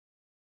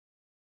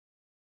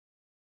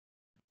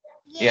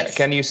Yeah,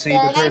 can you see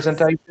the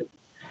presentation?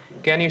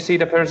 Can you see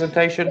the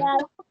presentation?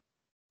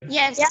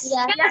 Yes.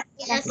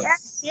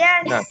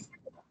 No.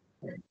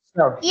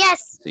 So,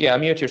 yeah,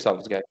 mute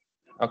yourselves, guys.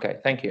 Okay,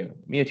 thank you.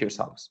 Mute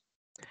yourselves.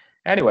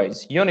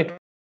 Anyways, unit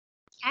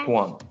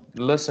 1.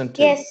 Listen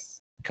to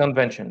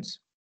conventions.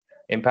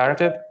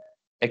 Imperative,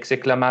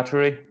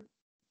 exclamatory.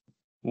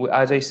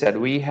 As I said,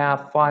 we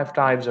have 5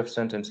 types of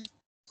sentences.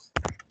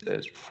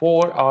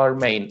 4 are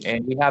main,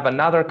 and we have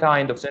another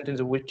kind of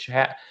sentence which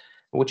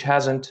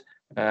hasn't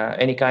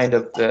any kind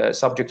of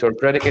subject or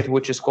predicate,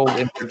 which is called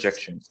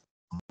interjections.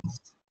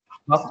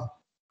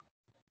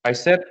 I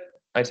said,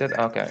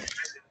 okay.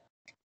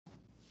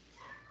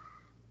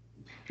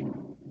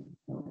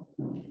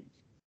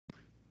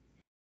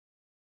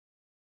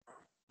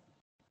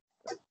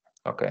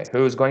 Okay,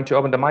 who's going to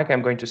open the mic?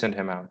 I'm going to send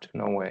him out.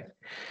 No way.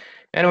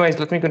 Anyways,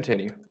 let me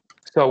continue.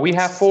 So we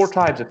have 4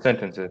 types of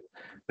sentences.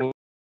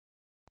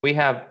 We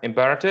have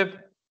imperative,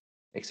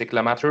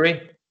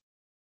 exclamatory,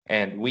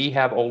 and we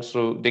have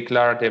also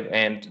declarative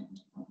and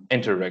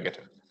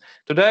interrogative.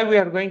 Today we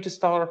are going to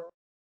start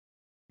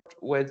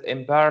with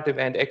imperative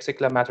and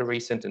exclamatory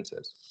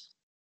sentences.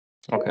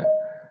 Okay.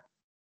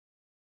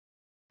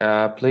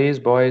 Please,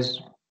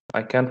 boys,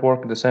 I can't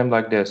work the same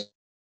like this.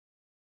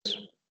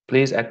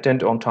 Please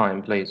attend on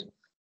time, please.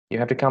 You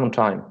have to come on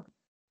time.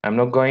 I'm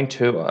not going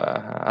to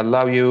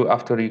allow you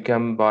after you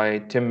come by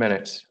 10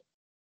 minutes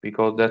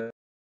because that's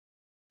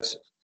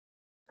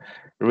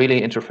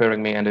really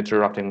interfering me and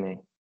interrupting me.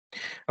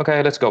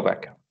 Okay, let's go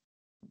back.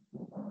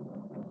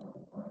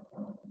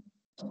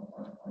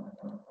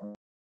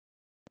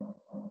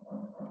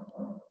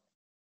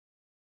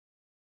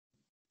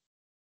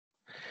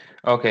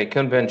 Okay,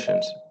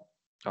 conventions.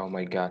 Oh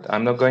my God,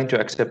 I'm not going to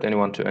accept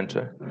anyone to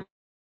enter.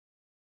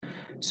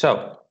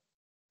 So,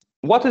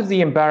 what is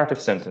the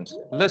imperative sentence?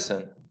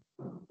 Listen.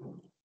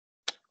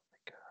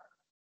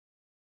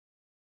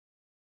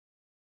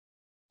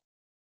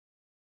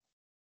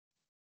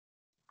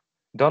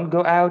 Don't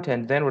go out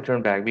and then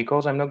return back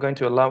because I'm not going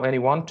to allow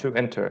anyone to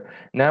enter.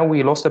 Now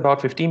we lost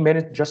about 15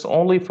 minutes just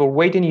only for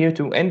waiting you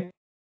to enter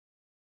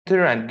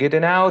and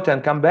getting out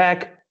and come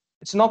back.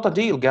 It's not a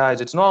deal, guys.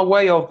 It's not a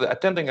way of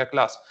attending a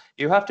class.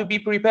 You have to be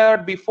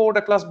prepared before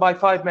the class by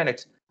 5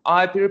 minutes.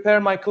 I prepare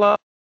my class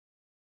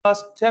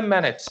 10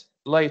 minutes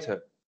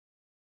later.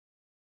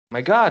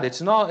 My God,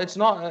 it's not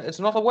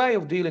a way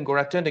of dealing or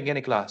attending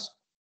any class.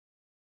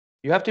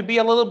 You have to be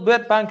a little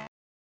bit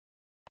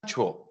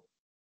punctual.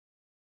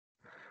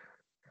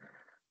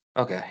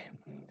 Okay,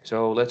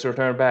 so let's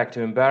return back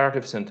to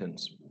imperative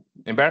sentence.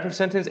 Imperative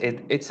sentence,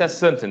 it's a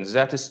sentence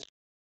that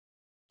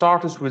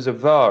starts with a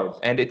verb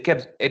and it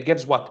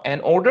gives what?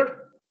 An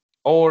order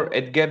or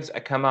it gives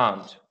a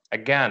command.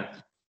 Again,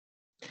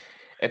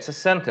 it's a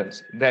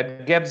sentence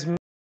that gives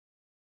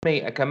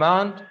me a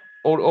command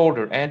or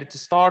order and it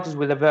starts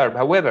with a verb.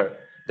 However,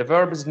 the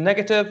verb is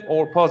negative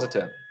or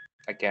positive.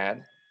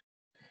 Again,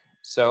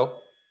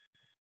 so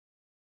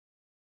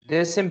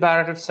this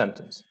imperative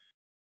sentence,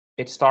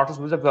 it starts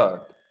with a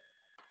verb.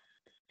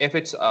 If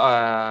it's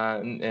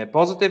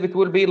positive, it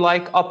will be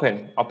like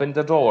open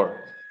the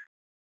door.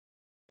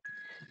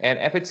 And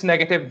if it's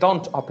negative,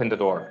 don't open the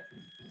door.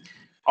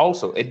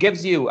 Also, it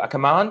gives you a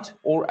command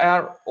or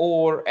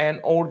an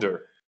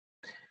order.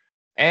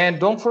 And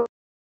don't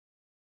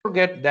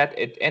forget that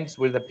it ends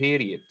with a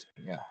period.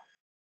 Yeah.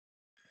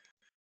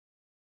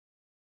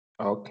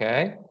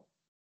 Okay.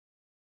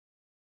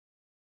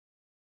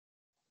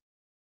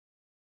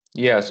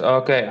 Yes,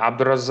 okay.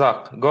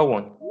 Abdurrazzaq, go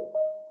on.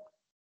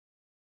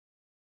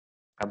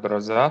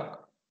 Abdurrazzaq,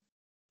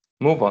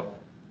 move on.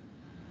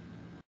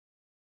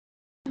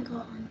 Go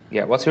on.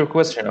 Yeah, what's your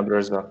question,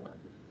 Abdurrazzaq?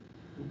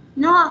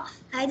 No,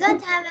 I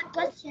don't have a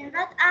question,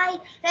 but I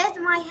raise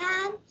my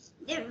hand.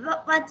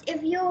 But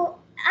if you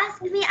ask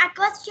me a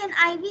question,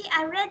 I will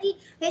already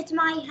raise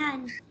my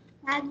hand.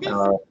 Like this.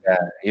 Okay,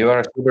 you are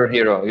a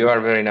superhero. You are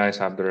very nice,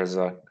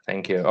 Abdurrazzaq.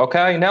 Thank you.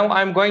 Okay, now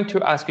I'm going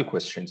to ask you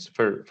questions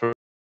for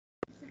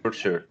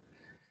sure.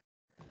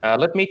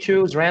 Let me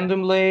choose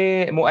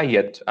randomly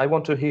Muayyad. I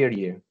want to hear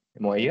you.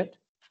 Muayyad?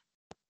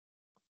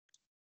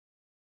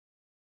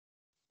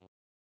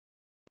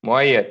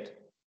 Muayyad.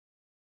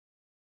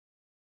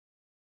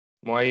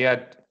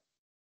 Muayyad.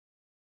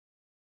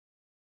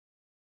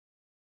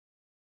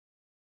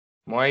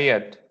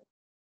 Muayyad.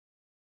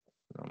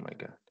 Oh my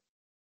God.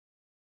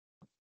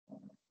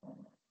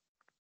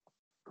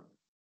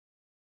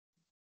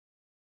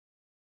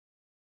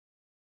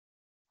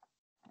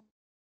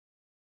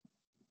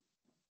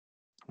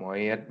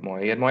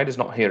 Muayyad is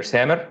not here.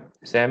 Samir,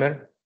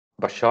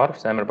 Bashar,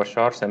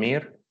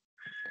 Samir.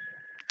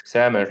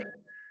 Samir.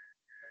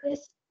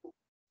 Yes.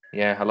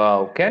 Yeah,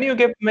 hello. Can you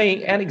give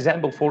me an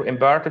example for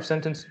imperative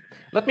sentence?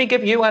 Let me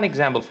give you an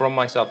example from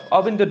myself.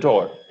 Open the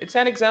door. It's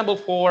an example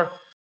for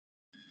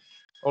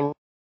or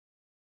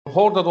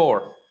hold the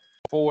door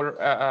for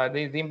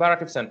the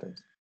imperative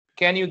sentence.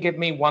 Can you give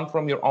me one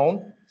from your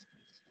own?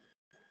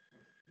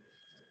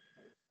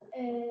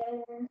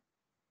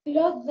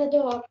 Close the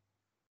door.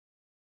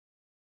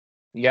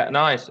 Yeah,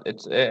 nice.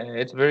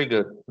 It's very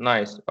good.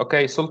 Nice.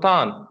 Okay,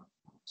 Sultan.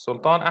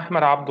 Sultan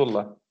Ahmed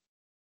Abdullah.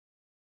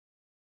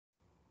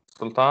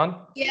 Sultan?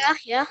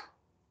 Yeah.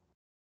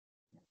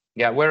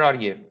 Yeah, where are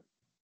you?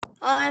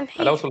 I'm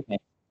here. Hello, Sultan.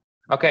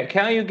 Okay,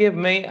 can you give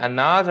me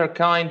another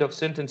kind of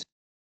sentences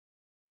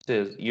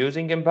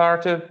using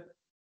imperative?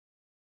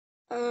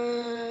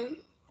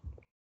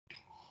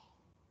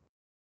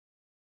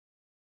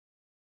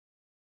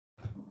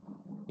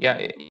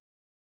 Yeah,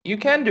 you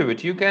can do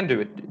it. You can do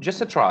it.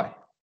 Just a try.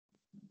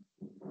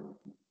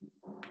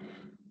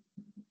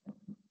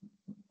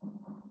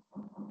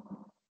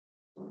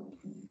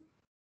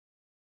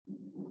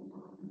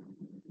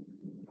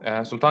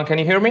 Sultan, can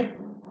you hear me?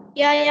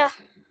 Yeah.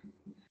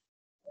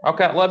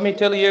 Okay, let me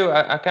tell you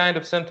a kind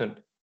of sentence.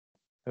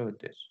 Who is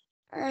this?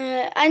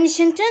 Any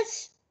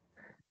sentence?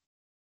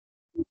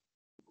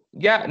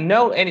 Yeah,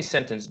 no, any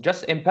sentence,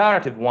 just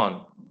imperative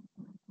one.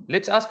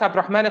 Let's ask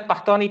Abdurrahman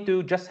al-Qahtani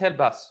to just help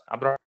us.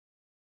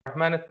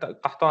 Abdurrahman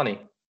al-Qahtani.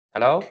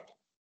 Hello?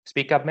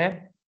 Speak up,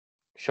 man.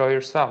 Show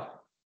yourself.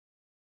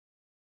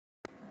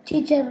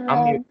 Teacher.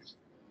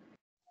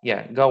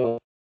 Yeah, go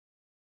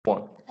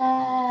on.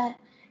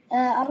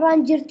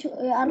 Arrange your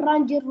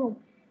room.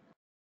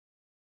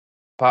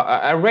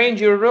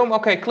 Arrange your room.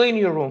 Okay, clean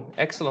your room.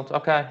 Excellent.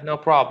 Okay, no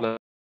problem.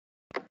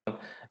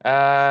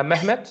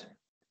 Mehmet,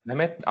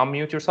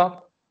 unmute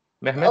yourself.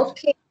 Mehmet.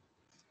 Okay.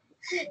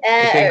 You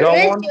can go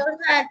raise on. your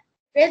hand.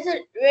 Raise your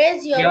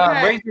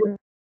hand. Raise your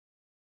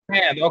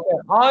hand. Okay,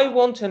 I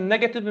want a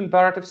negative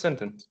imperative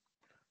sentence.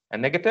 A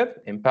negative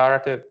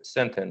imperative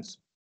sentence.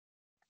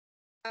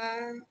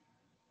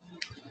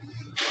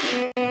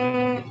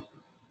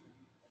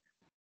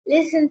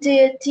 Listen to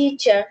your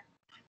teacher.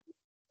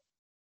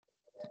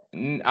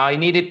 I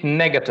need it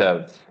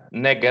negative.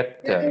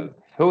 Negative.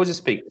 Who is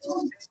speaking?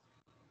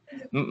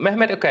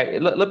 Mehmet, okay,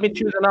 let me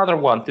choose another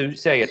one to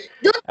say it.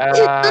 Don't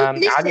listen.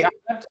 Ali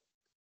Ahmed.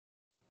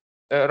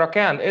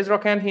 Rakan, is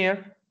Rakan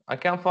here? I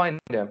can't find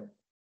him.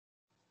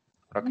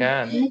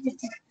 Rakan.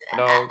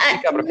 Hello.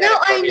 Speak up, Rakan. Now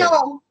I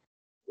know.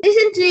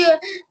 Listen to your.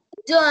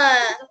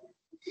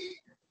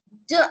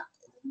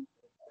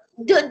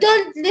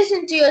 Don't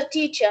listen to your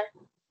teacher.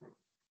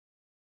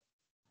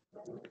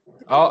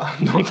 Oh,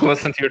 don't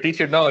listen to your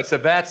teacher. No, it's a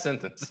bad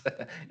sentence.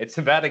 It's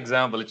a bad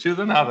example. Choose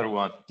another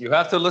one. You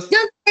have to listen.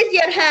 Don't raise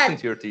your hand.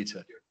 To your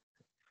teacher.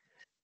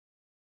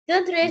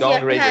 Don't raise your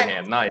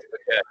hand. Nice.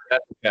 Okay.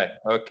 That's okay.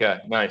 Okay.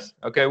 Nice.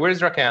 Okay.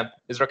 Where's Rakan?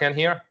 Is Rakan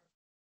here?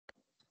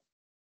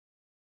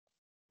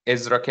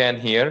 Is Rakan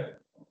here?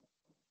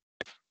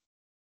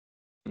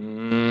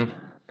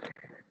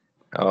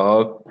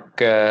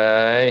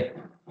 Okay.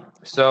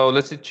 So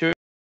let's choose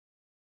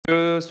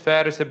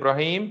Faris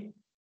Ibrahim.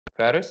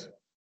 Faris?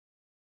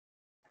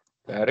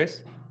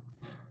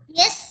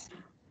 Yes.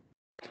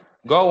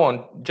 Go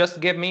on. Just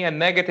give me a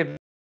negative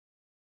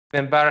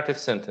imperative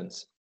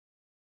sentence.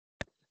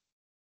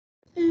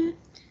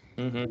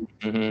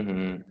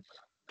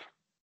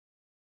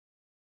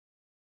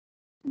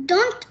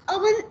 Don't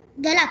open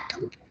the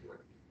laptop.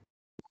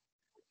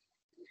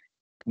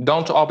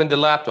 Don't open the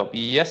laptop.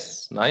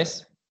 Yes,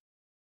 nice.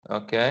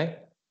 Okay.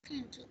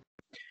 Thank you.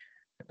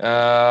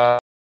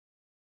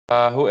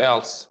 Who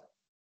else?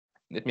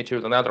 Let me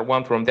choose another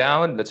one from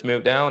down. Let's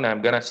move down.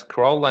 I'm gonna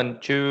scroll and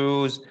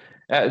choose.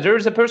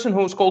 There's a person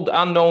who's called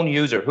unknown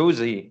user. Who is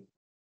he?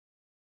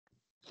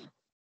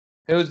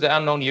 Who's the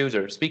unknown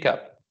user? Speak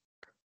up.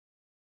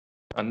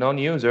 Unknown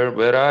user,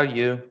 where are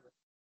you?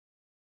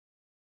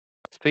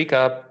 Speak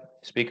up.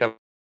 Speak up.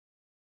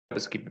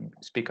 Speak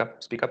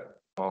up. Speak up.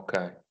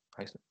 Okay.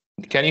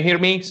 Can you hear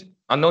me?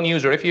 Unknown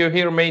user, if you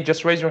hear me,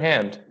 just raise your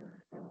hand.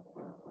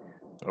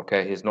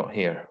 Okay, he's not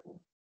here.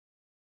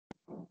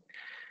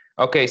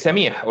 Okay,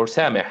 Samih or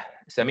Samih.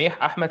 Samih,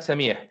 Ahmed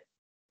Samih.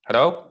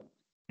 Hello?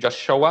 Just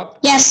show up.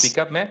 Yes. Speak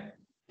up, man.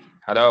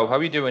 Hello, how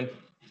are you doing?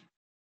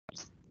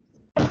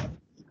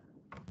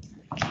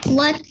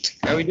 What?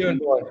 How are you doing,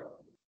 boy?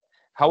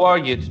 How are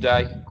you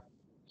today?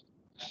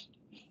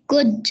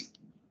 Good.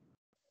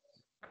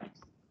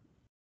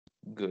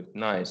 Good,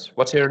 nice.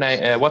 What's your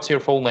name? What's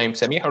your full name,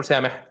 Samih or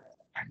Samih?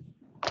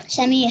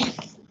 Samia.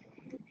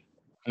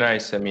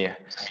 Nice, Samih.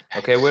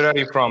 Okay, where are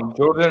you from?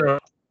 Jordan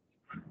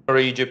or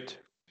Egypt?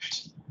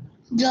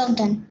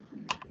 Jordan.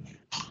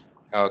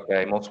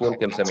 Okay, most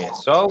welcome, Samih.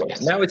 So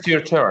now it's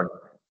your turn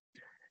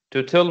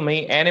to tell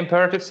me an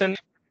imperative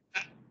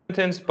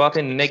sentence, but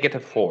in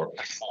negative form.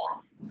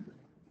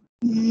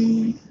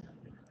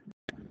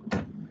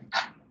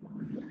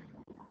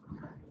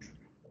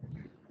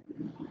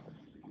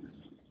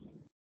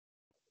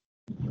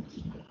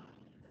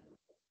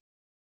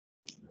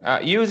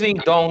 Using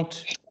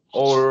don't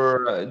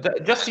or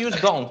just use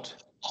don't.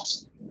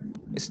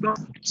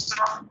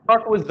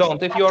 Start with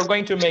don't. If you are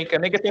going to make a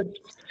negative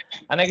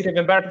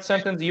imperative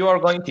sentence, you are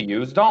going to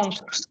use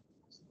don't.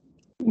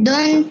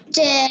 Don't.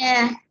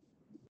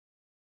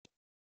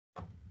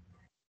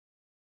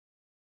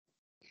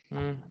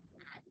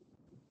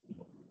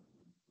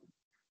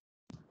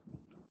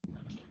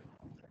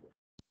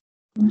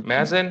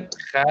 Mazen,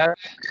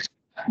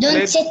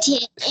 Don't sit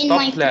here in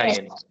my place.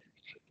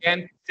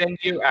 can send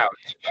you out.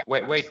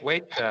 Wait,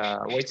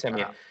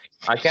 Samia.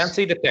 I can't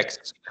see the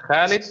text.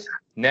 Khalid,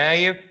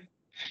 Naif,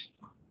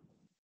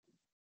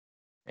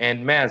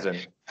 and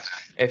Mazen.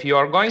 If you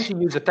are going to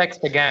use the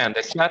text again,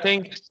 the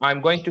chatting,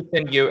 I'm going to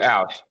send you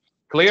out.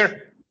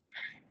 Clear?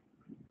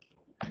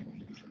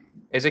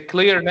 Is it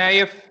clear,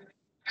 Naif?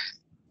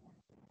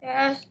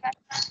 Yes.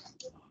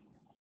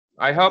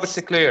 I hope it's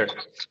clear.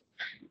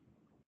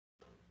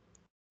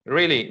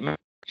 Really,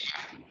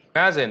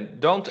 Mazen,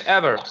 don't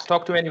ever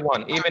talk to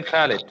anyone, even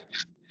Khalid.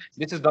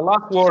 This is the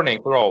last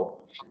warning for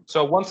all.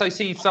 So once I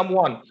see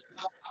someone,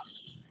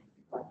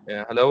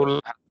 hello,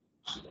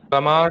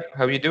 Lamar,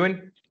 how are you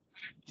doing?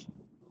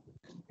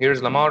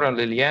 Here's Lamar and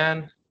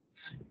Liliane,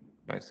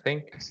 I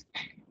think.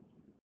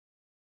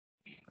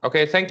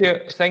 Okay, thank you,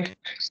 Samia,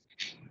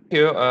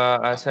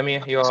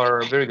 you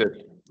are very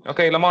good.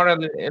 Okay, Lamar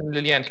and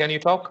Liliane, can you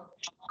talk?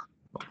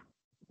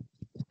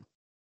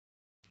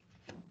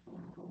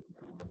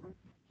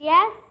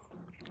 Yes.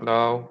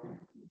 Hello.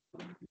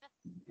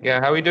 Yeah,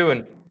 how are you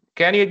doing?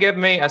 Can you give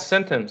me a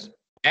sentence,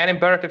 an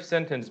imperative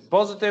sentence,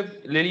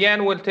 positive?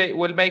 Liliane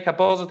will make a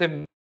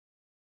positive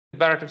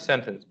imperative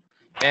sentence,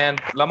 and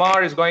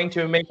Lamar is going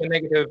to make a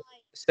negative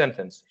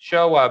sentence.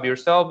 Show up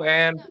yourself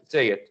and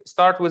say it.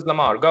 Start with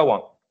Lamar. Go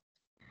on.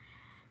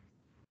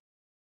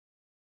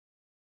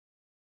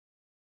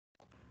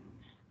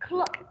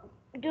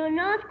 Do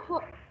not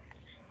close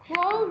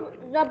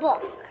the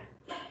book.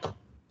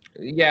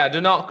 Yeah,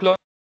 do not close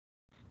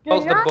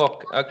the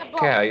book.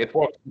 Okay, it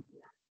works.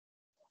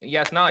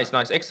 Yes, nice.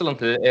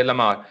 Excellent,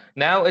 Lamar.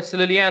 Now it's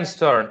Liliane's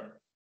turn.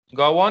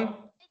 Go on.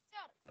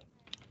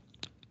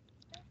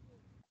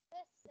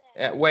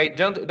 Wait,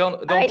 don't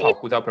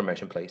talk without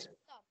permission, please.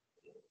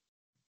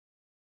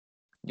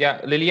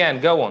 Yeah, Liliane,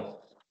 go on.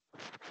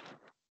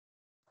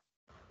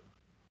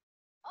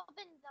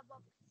 Open the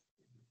book.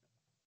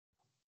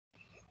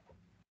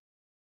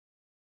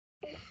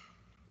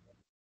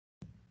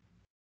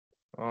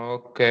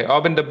 Okay,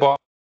 open the book.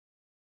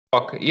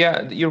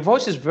 Yeah, your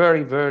voice is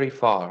very, very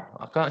far.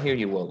 I can't hear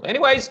you well.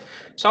 Anyways,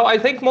 so I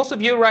think most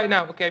of you right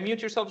now, okay, mute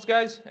yourselves,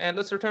 guys, and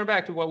let's return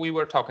back to what we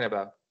were talking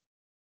about.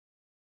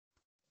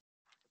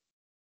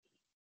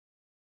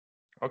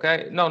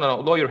 Okay, no,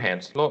 lower your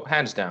hands.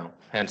 Hands down.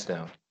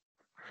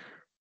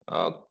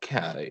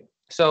 Okay,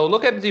 so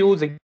look at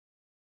these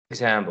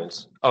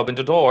examples. Open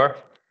the door,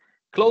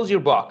 close your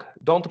book.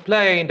 Don't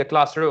play in the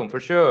classroom, for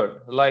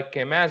sure. Like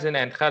Mazen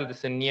and Khalid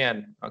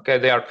Sinyan, okay,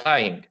 they are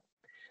playing.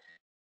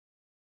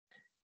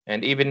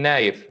 And even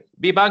Naif,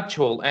 be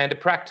punctual and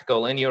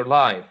practical in your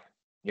life.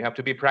 You have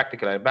to be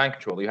practical and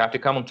punctual. You have to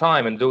come on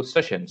time and do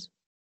sessions.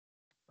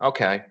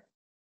 Okay.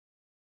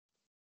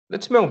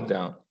 Let's move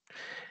down.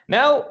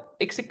 Now,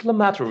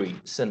 exclamatory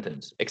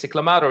sentence.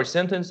 Exclamatory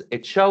sentence,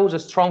 it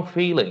shows strong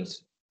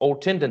feelings or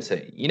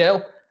tendency. You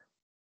know,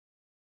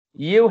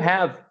 you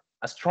have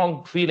a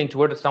strong feeling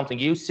towards something.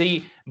 You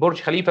see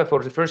Burj Khalifa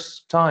for the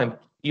first time.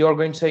 You're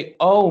going to say,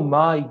 oh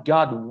my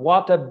God,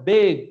 what a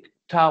big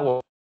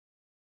tower.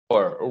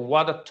 Or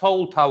what a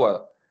tall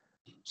tower.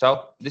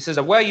 So this is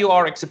a way you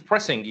are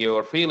expressing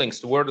your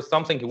feelings towards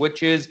something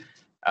which is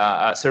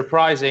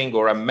surprising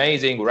or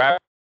amazing or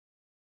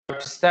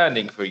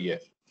outstanding for you.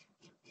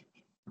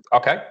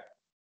 Okay.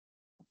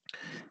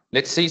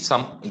 Let's see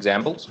some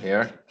examples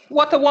here.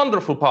 What a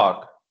wonderful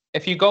park.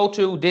 If you go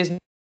to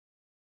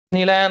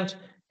Disneyland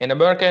in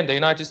America, in the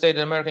United States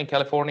of America, in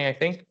California, I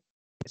think.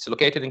 It's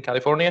located in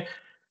California.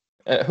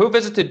 Who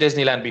visited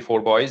Disneyland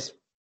before, boys?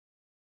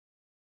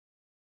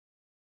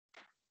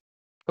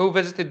 Who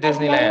visited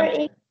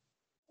Disneyland?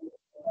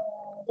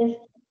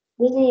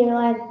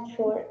 Disneyland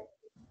before.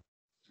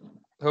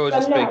 Who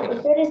is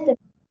speaking?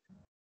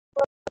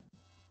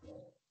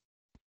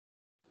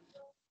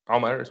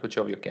 Omar, switch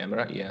off your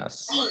camera.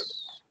 Yes.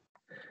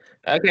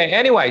 Okay.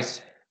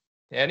 Anyways,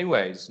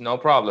 no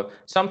problem.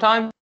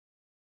 Sometimes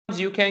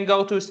you can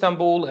go to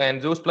Istanbul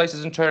and those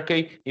places in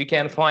Turkey. You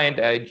can find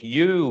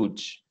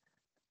huge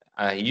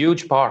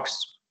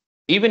parks.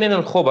 Even in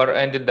Al Khobar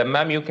and in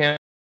Dammam, you can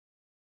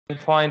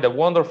find a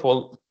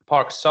wonderful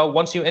park. So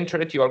once you enter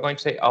it, you are going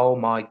to say, "Oh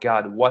my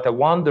God, what a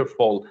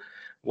wonderful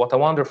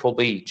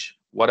beach!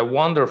 What a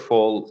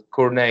wonderful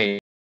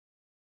Corniche!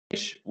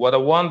 What a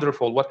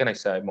wonderful, what can I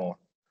say more?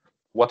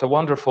 What a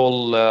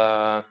wonderful,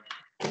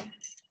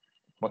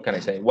 what can I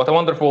say? What a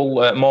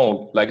wonderful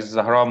mall, like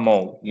Zahra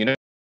Mall. You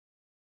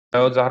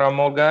know Zahra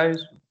Mall,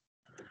 guys?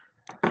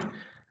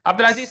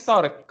 Abdulaziz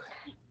Tariq,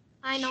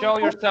 show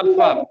yourself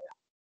up.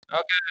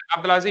 Okay,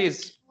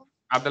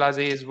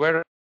 Abdulaziz,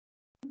 where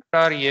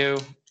are you?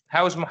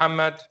 How's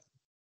Muhammad?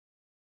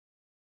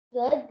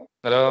 Good.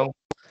 Hello.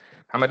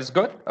 Muhammad is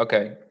good?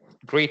 Okay,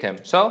 greet him.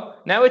 So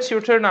now it's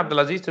your turn,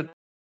 Abdulaziz, to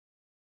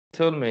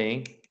tell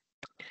me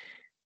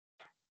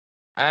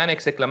an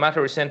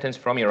exclamatory sentence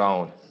from your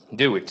own.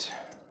 Do it.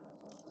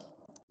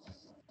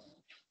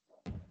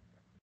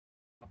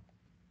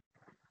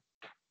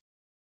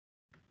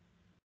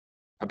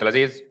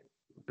 Abdulaziz,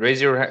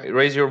 raise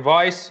your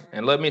voice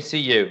and let me see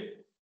you.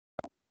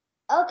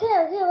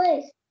 Okay,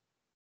 wait.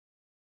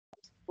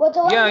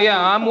 Yeah,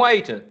 I'm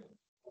waiting.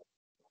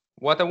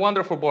 What a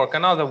wonderful work.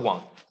 Another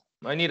one.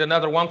 I need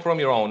another one from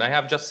your own. I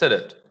have just said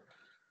it.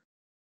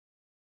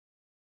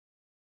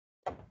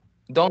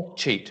 Don't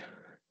cheat.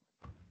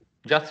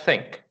 Just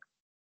think.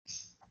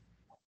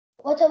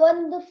 What a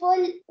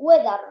wonderful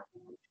weather.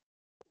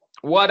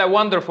 What a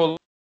wonderful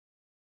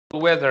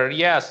weather.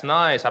 Yes,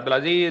 nice.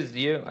 Abdulaziz,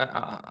 you.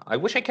 I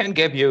wish I can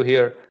give you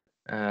here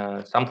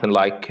something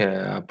like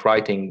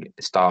writing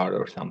star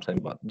or something,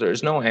 but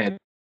there's no ads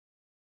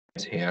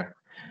here.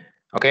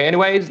 Okay,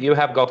 anyways, you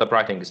have got a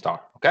writing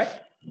star. Okay.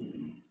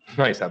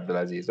 Nice,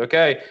 Abdulaziz.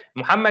 Okay,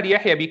 Muhammad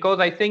Yahya, because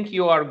I think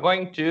you are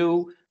going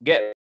to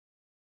get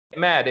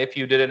mad if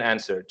you didn't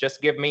answer.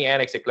 Just give me an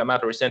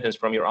exclamatory sentence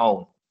from your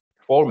own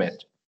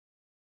format.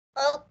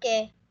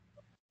 Okay.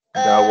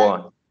 Go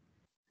on.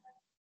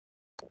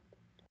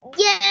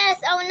 Yes,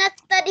 I will not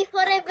study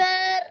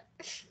forever.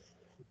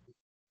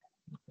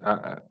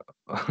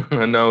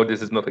 No,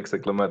 this is not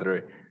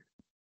exclamatory.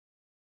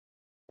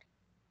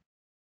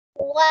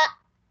 What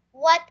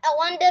a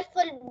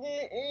wonderful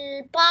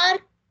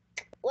park.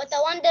 What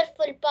a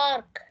wonderful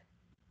park.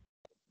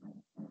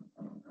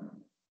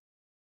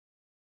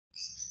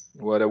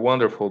 What a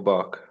wonderful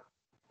buck.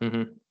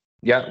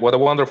 Yeah, what a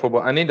wonderful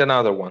buck. I need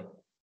another one.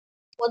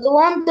 What a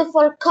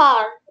wonderful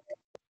car.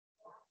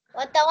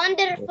 What a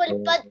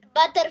wonderful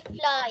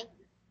butterfly.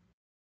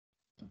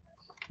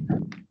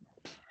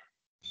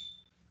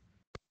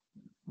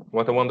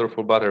 What a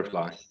wonderful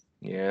butterfly.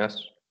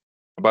 Yes.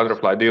 A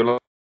butterfly. Do you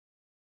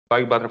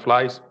like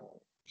butterflies?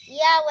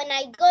 Yeah, when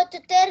I go to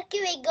Turkey,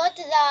 we go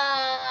to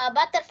the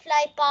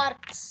butterfly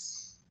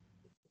parks.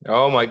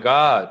 Oh my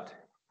God.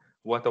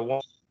 What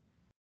a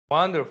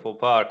wonderful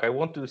park. I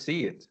want to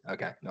see it.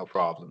 Okay, no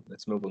problem.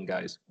 Let's move on,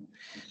 guys.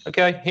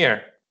 Okay,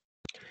 here.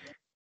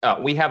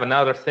 We have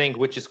another thing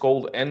which is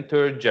called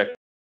interjections.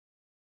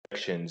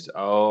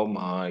 Oh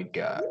my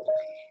God.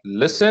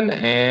 Listen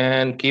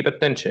and keep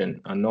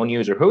attention. Unknown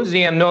user. Who's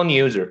the unknown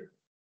user?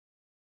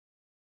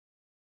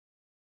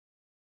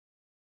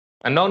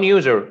 Unknown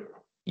user.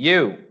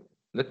 You.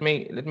 Let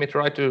me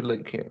try to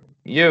look here.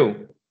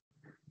 You.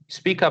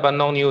 Speak up,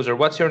 unknown user.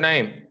 What's your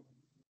name?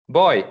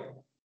 Boy.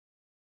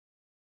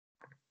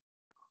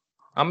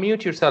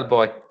 Unmute yourself,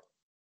 boy.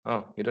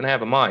 Oh, you don't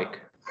have a mic.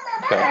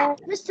 Okay.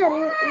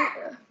 Mr.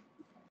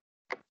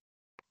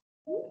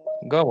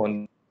 Go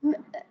on.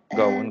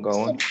 Go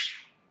on.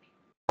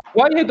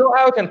 Why you go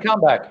out and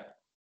come back?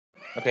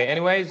 Okay,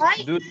 anyways,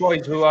 those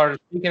boys who are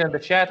speaking in the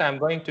chat, I'm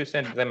going to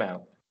send them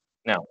out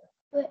now.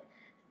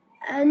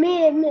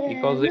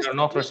 Because they are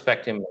not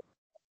respecting me.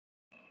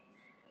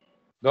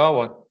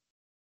 Go on.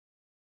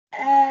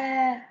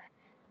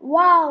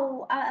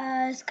 Wow,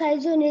 Sky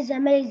Zone is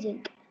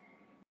amazing.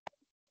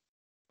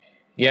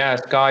 Yeah,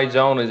 Sky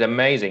Zone is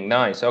amazing.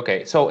 Nice.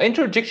 Okay, so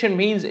interjection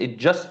means it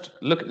just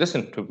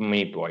listen to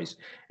me, boys.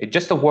 It's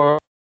just a word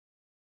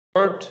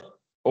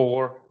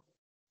or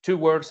two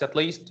words at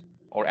least,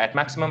 or at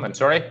maximum, I'm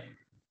sorry,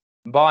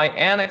 by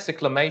an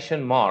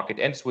exclamation mark. It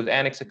ends with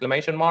an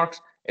exclamation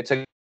marks. It's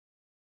a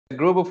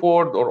group of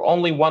words or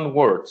only one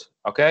word.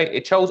 Okay,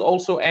 it shows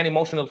also an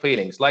emotional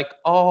feelings like,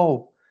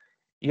 oh,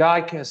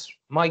 yikes,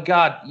 my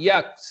God,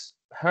 yucks,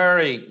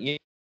 hurry.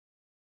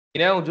 You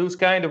know, those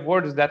kind of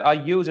words that I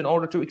use in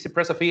order to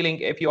express a feeling.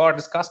 If you are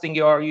disgusting,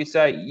 you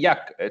say,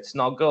 yuck, it's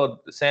not good,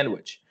 the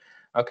sandwich.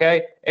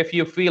 Okay, if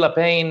you feel a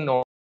pain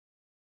or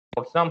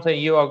something,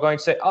 you are going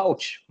to say,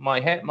 ouch, my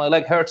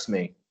leg hurts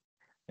me.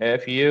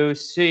 If you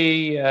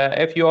see,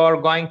 if you are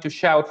going to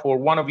shout for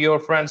one of your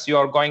friends, you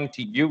are going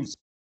to use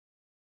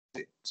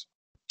it.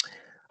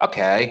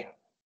 Okay,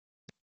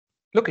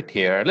 look at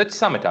here. Let's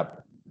sum it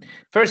up.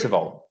 First of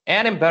all,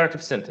 an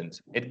imperative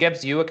sentence. It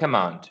gives you a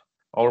command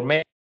or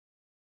make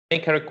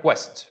a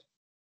request.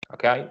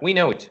 Okay, we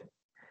know it.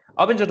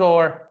 Open the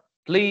door,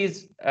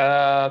 please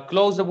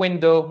close the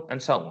window, and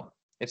so on.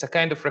 It's a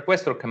kind of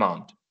request or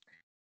command.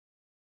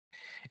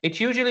 It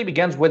usually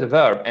begins with a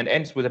verb and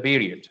ends with a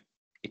period.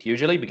 It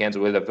usually begins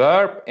with a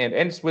verb and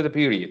ends with a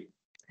period.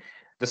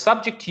 The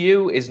subject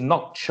you is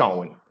not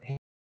shown.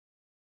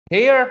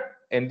 Here,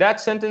 in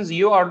that sentence,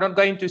 you are not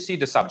going to see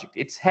the subject.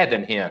 It's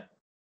hidden here.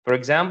 For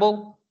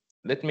example,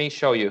 let me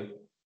show you.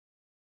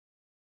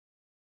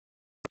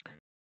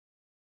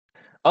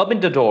 Open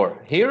the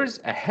door. Here's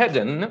a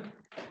hidden.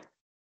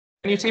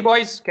 Can you see,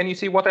 boys? Can you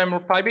see what I'm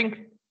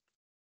typing?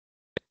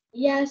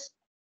 Yes.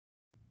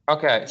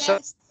 Okay,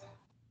 Yes.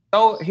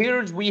 so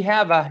here we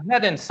have a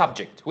hidden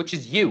subject, which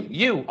is you.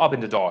 You open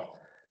the door.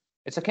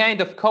 It's a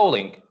kind of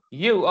calling.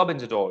 You open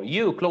the door.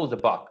 You close the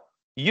book.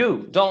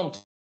 You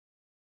don't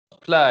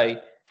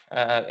play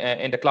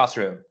in the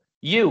classroom.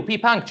 You be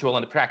punctual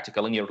and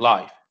practical in your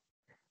life.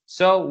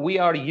 So we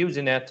are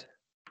using it.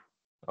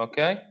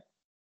 Okay.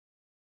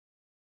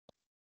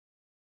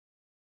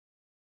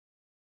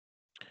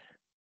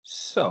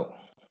 So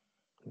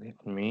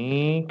let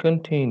me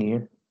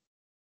continue.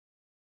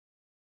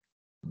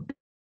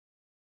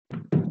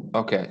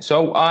 Okay,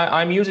 so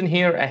I'm using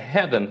here a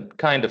hidden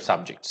kind of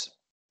subjects.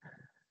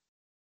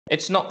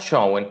 It's not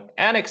showing.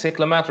 An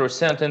exclamatory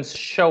sentence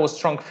shows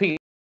strong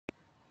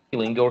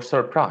feeling or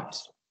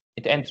surprise.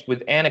 It ends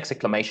with an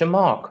exclamation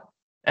mark.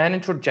 An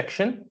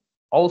interjection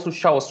also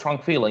shows strong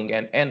feeling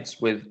and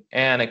ends with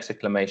an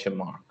exclamation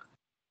mark.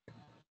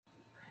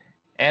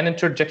 An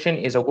interjection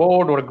is a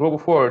word or a group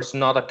of words,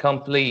 not a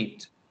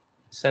complete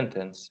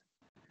sentence.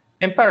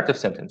 Imperative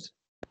sentence.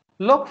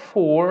 Look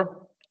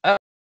for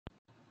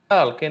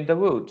elk in the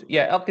wood.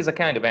 Yeah, elk is a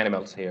kind of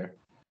animals here.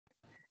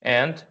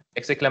 And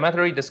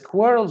exclamatory, the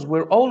squirrels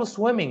were all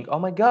swimming. Oh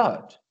my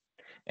God.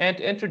 And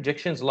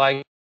interjections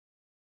like,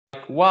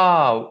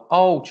 wow,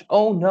 ouch,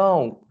 oh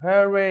no,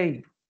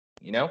 hurry.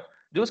 You know,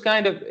 those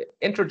kind of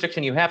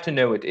interjection, you have to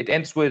know it. It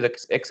ends with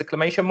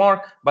exclamation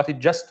mark, but it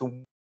just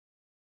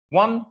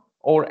one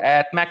or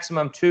at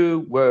maximum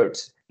 2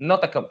 words,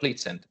 not a complete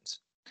sentence.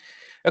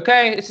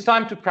 Okay, it's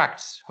time to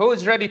practice. Who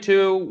is ready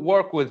to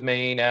work with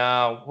me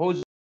now?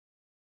 Who's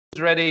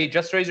ready?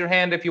 Just raise your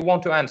hand if you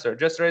want to answer.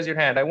 Just raise your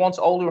hand. I want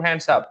all your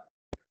hands up.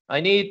 I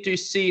need to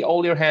see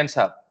all your hands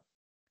up.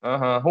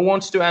 Who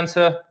wants to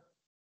answer?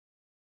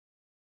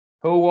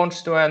 Who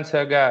wants to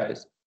answer,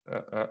 guys?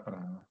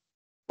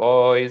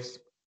 Boys.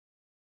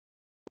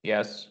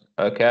 Yes.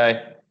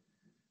 Okay.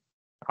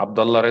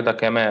 Abdullah Rida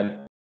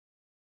Kamal.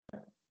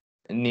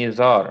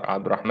 Nizar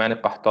Abdurrahman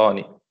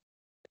Qahtani.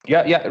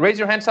 Yeah. Raise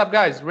your hands up,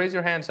 guys. Raise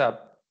your hands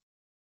up.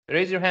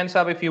 Raise your hands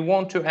up if you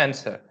want to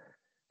answer.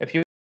 If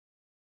you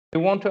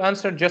want to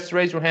answer, just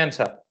raise your hands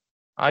up.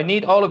 I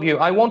need all of you.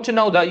 I want to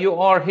know that you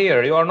are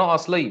here. You are not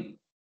asleep.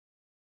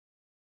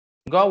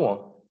 Go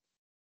on.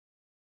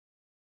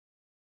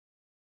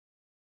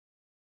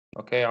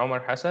 Okay,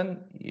 Omar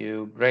Hassan,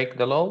 you break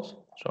the laws,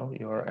 so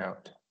you are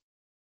out.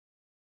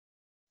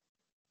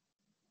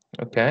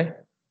 Okay.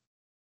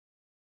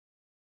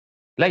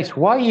 Lace,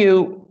 why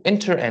you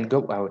enter and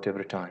go out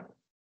every time?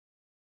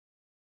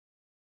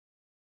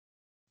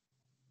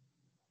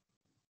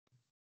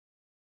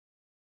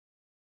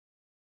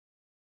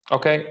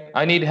 Okay,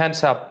 I need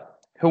hands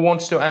up. Who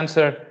wants to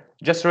answer?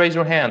 Just raise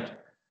your hand.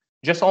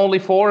 Just only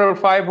 4 or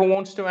 5 who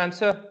wants to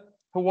answer?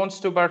 Who wants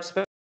to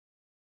participate?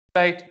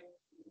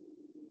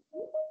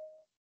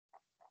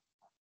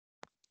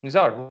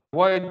 Nizar,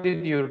 why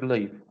did you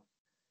leave?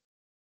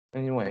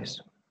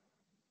 Anyways.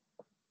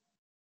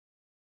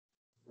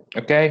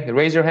 Okay,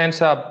 raise your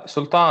hands up.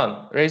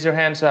 Sultan, raise your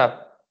hands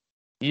up.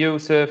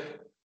 Yusuf,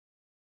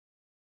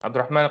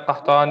 Abdurrahman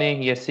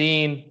Qahtani,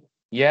 Yasin,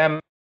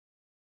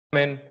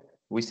 Yamin,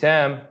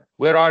 Wissam,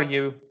 where are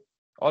you?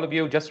 All of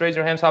you, just raise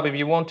your hands up if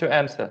you want to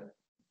answer.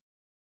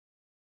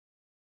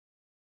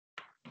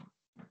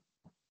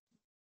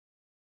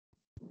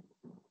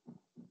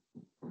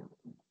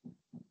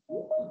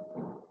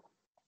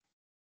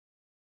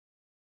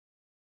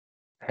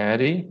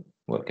 Hadi,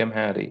 welcome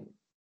Hadi.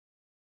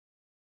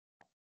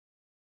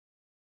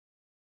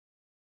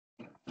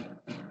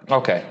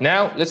 Okay,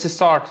 now let's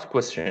start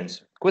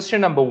questions.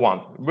 Question number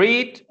 1.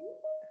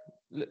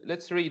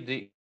 Let's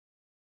read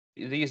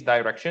these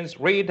directions.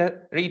 Read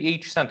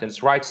each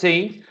sentence. Write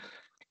C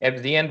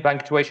if the end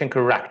punctuation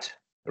correct.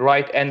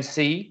 Write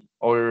NC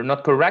or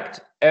not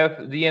correct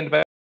if the end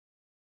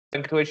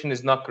punctuation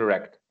is not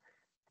correct.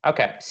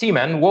 Okay,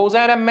 Seaman was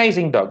an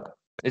amazing dog.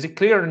 Is it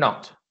clear or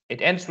not?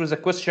 It ends with a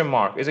question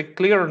mark. Is it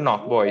clear or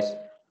not, boys?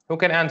 Who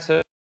can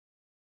answer?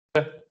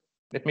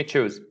 Let me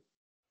choose.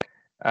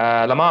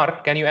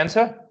 Lamar, can you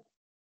answer?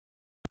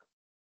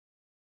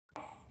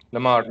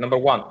 Lamar, number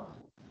 1.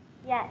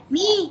 Yes.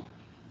 Me.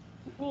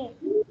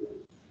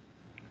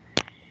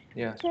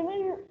 Yes.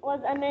 Seaman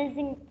was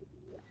amazing.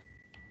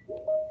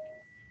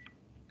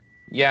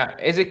 Yeah,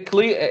 is it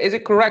clear? Is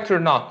it correct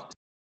or not?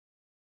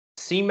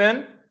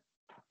 Seaman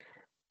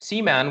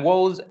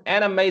was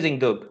an amazing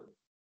dog.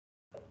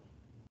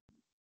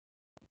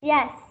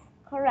 Yes,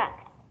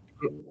 correct.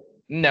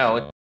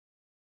 No,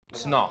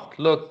 it's not.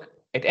 Look,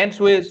 it ends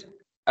with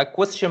a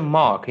question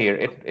mark here.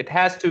 It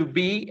has to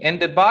be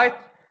ended by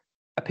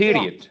a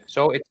period.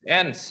 So it's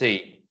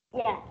NC.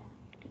 Yeah,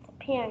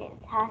 period.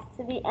 It has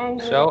to be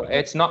ended. So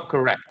it's not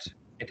correct.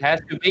 It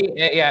has to be,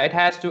 it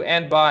has to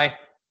end by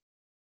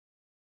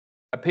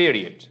a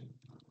period.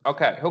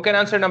 Okay, who can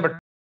answer number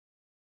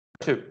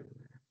 2?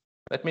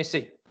 Let me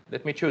see.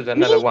 Let me choose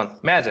another one.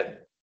 Mazen,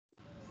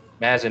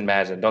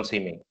 don't see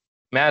me.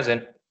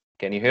 Mazen,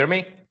 can you hear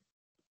me?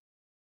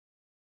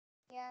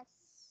 Yes.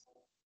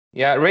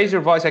 Yeah, raise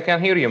your voice. I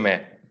can't hear you,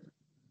 man.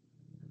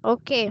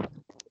 Okay.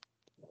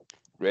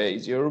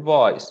 Raise your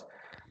voice.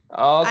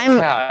 I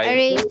Okay.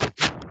 raised.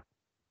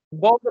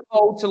 Both the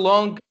boats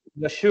along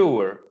the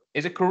shore.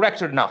 Is it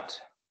correct or not?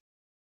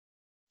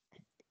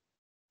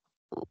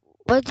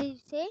 What did you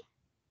say?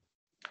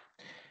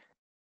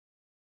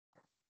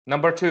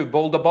 Number 2,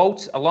 bold the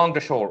boats along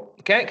the shore.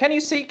 Can you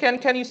see?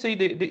 Can you see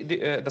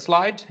the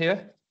slide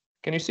here?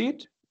 Can you see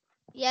it?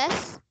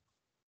 Yes.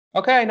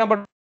 Okay,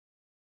 number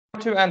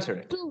 2, answer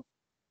it. 2.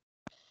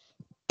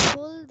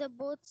 Pull the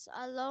boats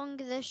along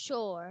the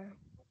shore.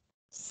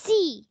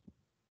 C.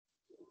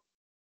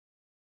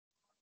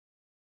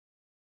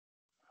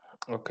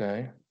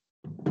 Okay.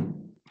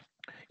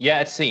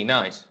 Yeah, it's C.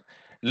 Nice.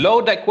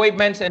 Load the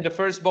equipment in the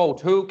first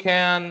boat. Who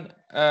can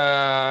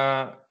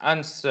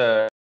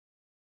answer?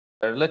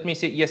 Let me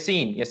see.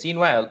 Yassine. Yassine,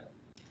 well,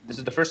 this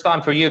is the first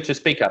time for you to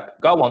speak up.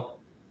 Go on.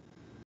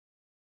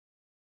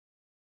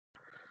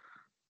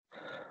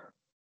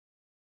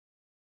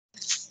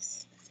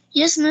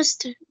 Yes,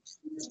 mister.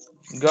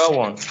 Go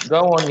on.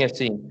 Go on,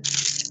 Yassine.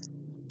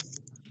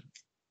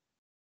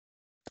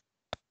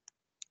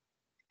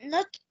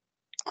 Not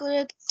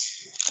correct.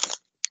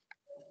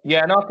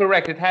 Yeah, not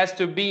correct. It has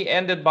to be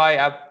ended by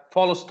a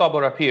full stop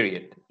or a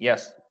period.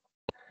 Yes.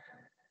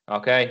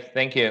 Okay,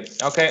 thank you.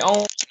 Okay,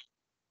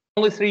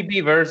 only 3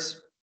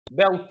 beavers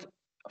built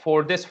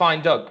for this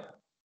fine dog.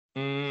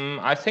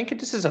 I think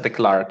this is a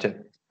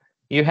declarative.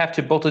 You have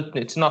to put it,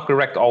 it's not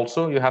correct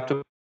also. You have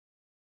to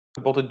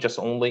put it just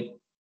only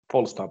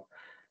full stop.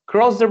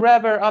 Cross the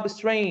river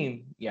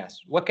upstream.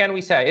 Yes. What can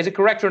we say? Is it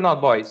correct or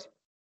not, boys?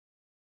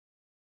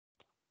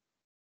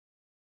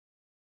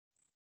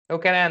 Who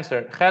can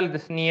answer? Khalid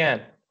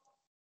Thniyan.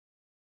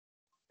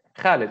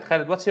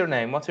 Khalid, what's your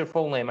name? What's your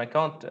full name? I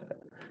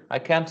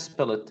can't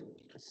spell it.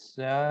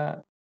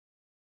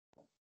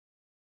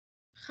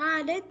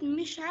 خالد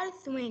مشعل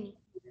الثواني.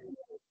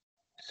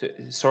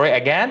 Sorry,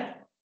 again?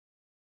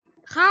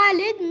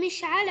 خالد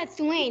مشعل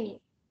الثواني.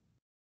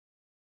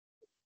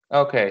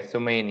 Okay,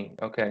 Thumaini.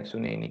 Okay,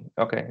 Sunini.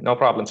 Okay, no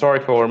problem.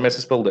 Sorry for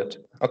misspelled it.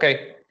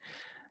 Okay.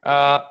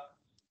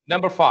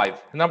 Number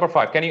five.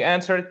 Can you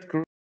answer it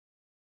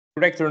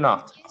correct or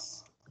not?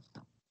 Yes.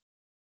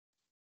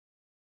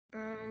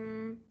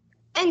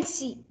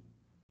 NC.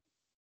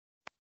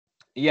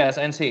 Yes,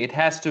 NC. It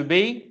has to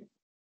be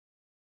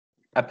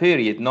a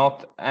period,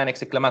 not an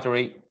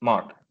exclamatory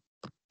mark.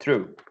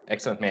 True.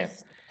 Excellent, man.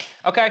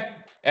 Okay.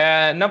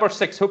 Number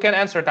 6. Who can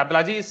answer it?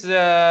 Abdulaziz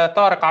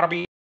Tariq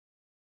Arabi.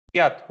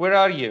 Where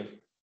are you?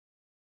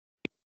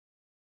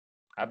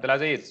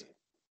 Abdulaziz,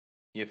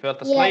 you fell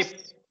asleep?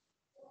 Yes.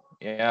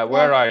 Yeah,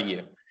 where are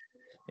you?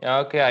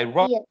 Okay, I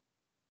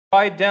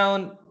write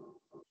down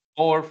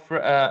or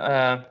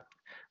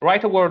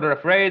write a word or a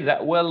phrase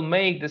that will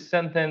make the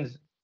sentence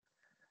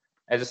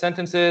as a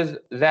sentence is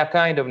that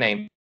kind of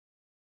name.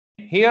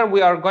 Here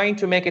we are going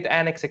to make it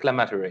an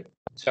exclamatory.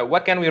 So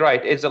what can we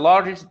write? It's the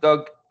largest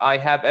dog I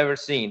have ever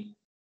seen.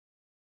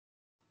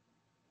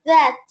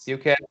 That. You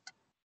can.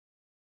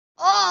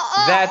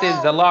 That is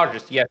the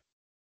largest. Yes.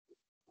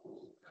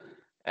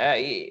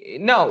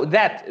 No,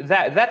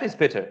 that is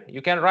better.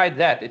 You can write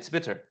that. It's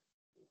better.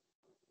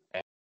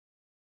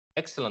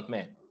 Excellent,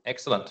 man.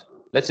 Excellent.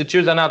 Let's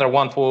choose another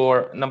one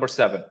for number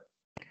 7.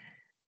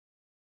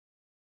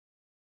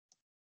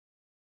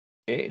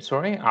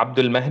 Sorry,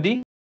 Abdul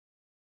Mahdi.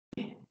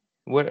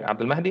 Where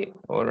Abdul Mahdi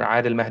or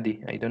Adil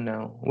Mahdi? I don't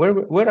know.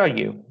 Where are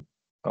you?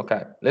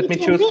 Okay, let me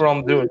choose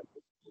from the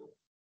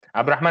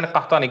Abdurrahman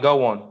Al-Qahtani.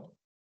 Go on.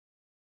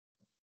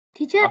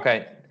 Teacher.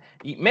 Okay,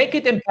 make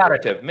it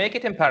imperative. Make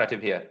it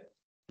imperative here.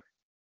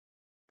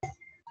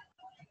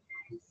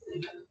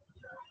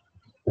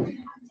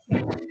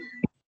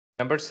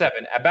 Number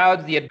 7,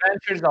 about the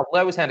adventures of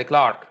Lewis and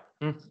Clark.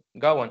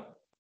 Go on.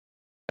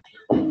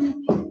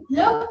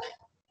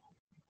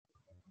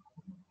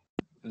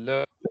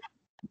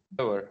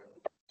 Lower.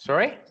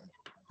 Sorry?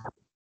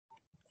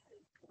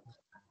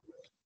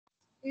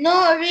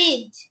 No,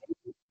 read.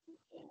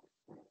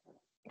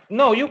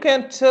 No, you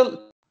can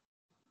tell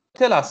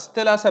us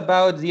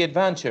about the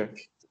adventure.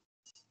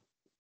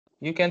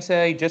 You can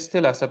say, just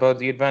tell us about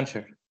the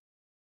adventure.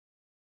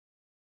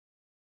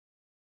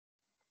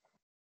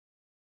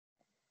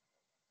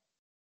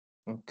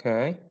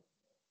 Okay.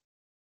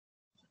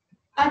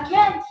 I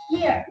can't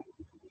hear.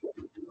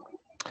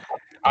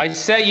 I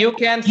say you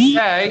can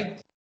say,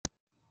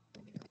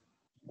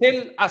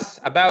 tell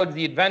us about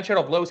the adventure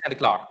of Lewis and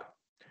Clark.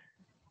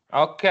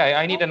 Okay,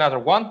 I need another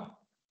one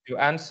to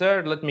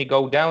answer. Let me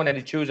go down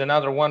and choose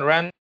another one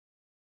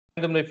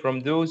randomly from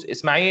those.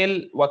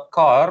 Ismail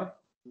Waqqar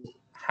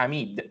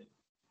Hamid.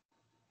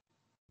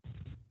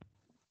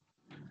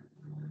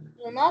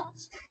 Do not.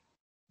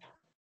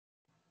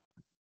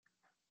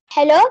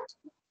 Hello?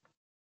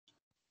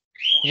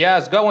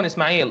 Yes, go on,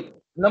 Ismail.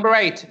 Number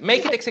 8,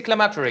 make it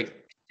exclamatory.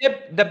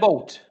 Tip the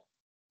boat.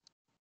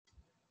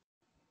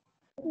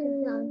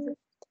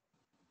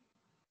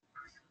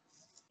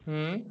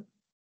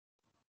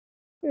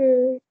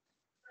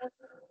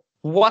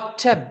 What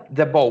tip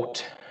the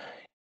boat?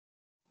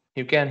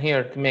 You can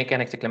here to make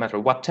an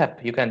exclamatory. What tip?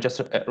 You can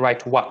just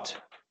write what.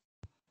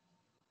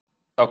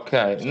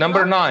 Okay,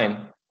 number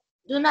 9.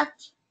 Do not.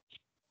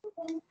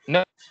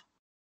 No.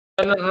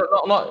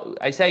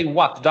 I say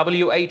what?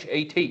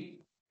 W-H-A-T.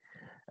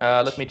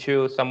 Let me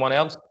choose someone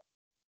else.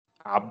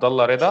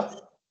 Abdullah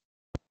Rida.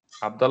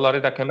 Abdullah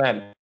Rida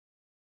Kamal.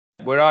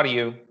 Where are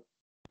you?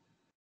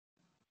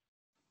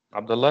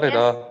 Abdullah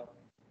Rida.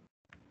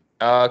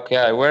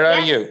 Okay, where are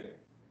you?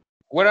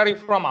 Where are you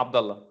from,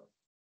 Abdullah?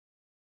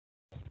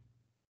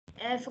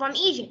 From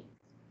Egypt.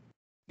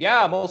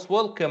 Yeah, most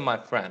welcome, my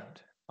friend.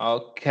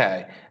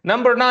 Okay.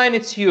 Number 9,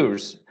 it's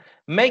yours.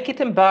 Make it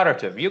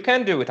imperative. You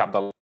can do it,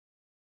 Abdullah.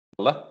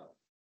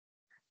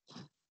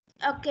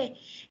 Okay.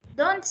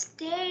 Don't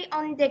stay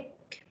on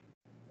deck.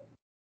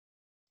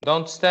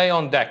 Don't stay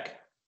on deck.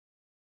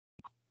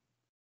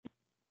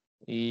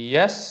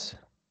 Yes.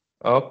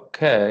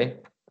 Okay.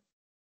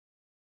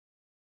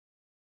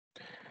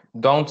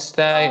 Don't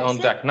stay on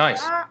deck.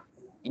 Nice.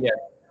 Yeah,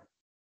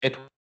 it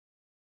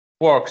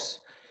works.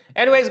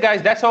 Anyways,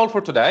 guys, that's all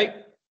for today.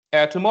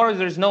 Tomorrow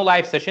there is no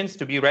live sessions.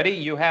 To be ready,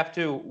 you have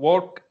to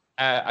work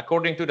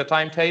according to the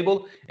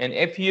timetable. And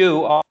if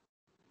you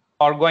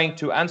are going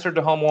to answer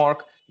the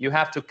homework, you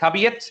have to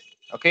copy it,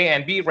 okay,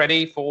 and be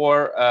ready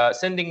for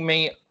sending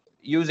me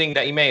using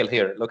the email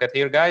here. Look at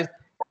here, guys.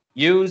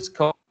 Use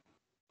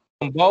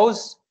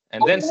compose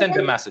and then send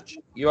the message.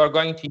 You are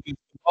going to use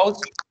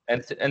compose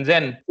and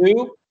then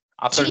two.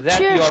 After that,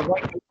 you are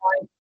going to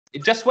find.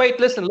 Just wait.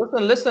 Listen.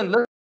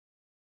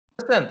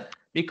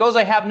 Because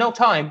I have no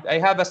time. I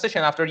have a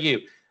session after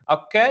you.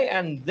 Okay,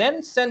 and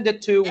then send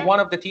it to one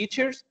of the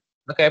teachers.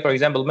 Okay, for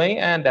example, me,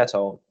 and that's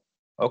all.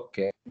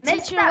 Okay.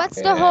 Teacher,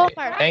 what's the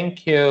homework?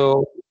 Thank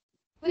you.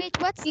 Wait,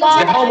 what's the The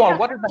homework? homework.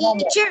 What is the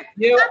homework? Teacher,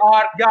 You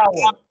are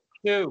going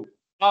to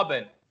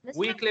open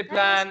weekly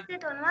plan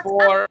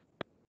for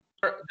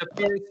the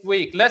first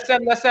week.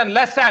 Listen.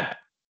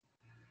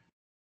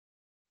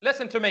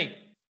 Listen to me.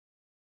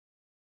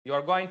 You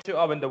are going to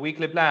open the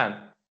weekly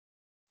plan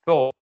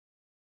for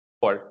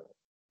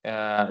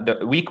the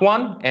week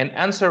 1 and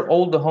answer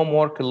all the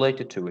homework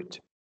related to it.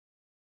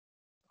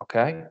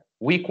 Okay,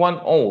 week 1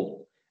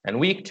 all, and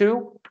week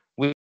 2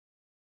 we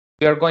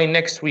are going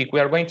next week.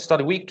 We are going to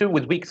start week 2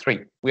 with week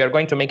 3. We are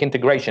going to make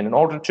integration in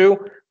order to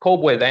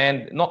cope with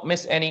and not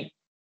miss any,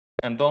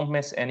 and don't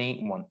miss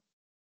any one.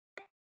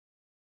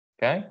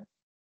 Okay.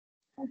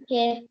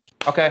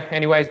 Okay.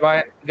 Anyways,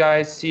 bye,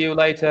 guys. See you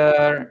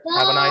later.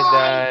 Have a nice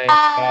day.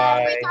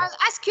 Bye. wait, I'll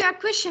ask you a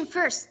question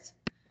first.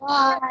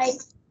 Bye.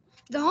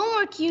 The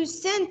homework you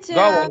sent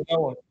Go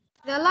on.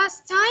 the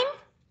last time,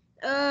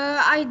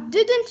 I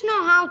didn't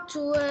know how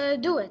to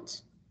do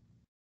it.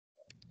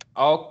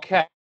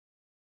 Okay.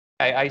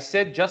 I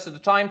said just the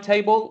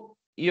timetable.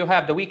 You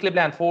have the weekly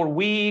plan for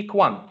week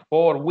 1.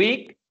 For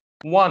week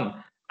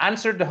 1,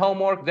 answer the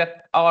homework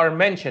that are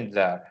mentioned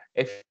there.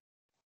 If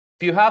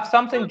you have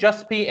something,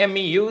 just PM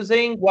me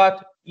using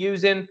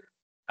using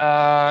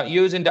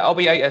the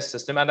OBIS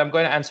system, and I'm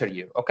going to answer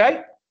you.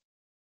 Okay.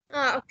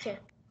 Okay.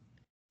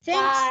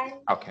 Thanks. Bye.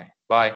 Okay. Bye.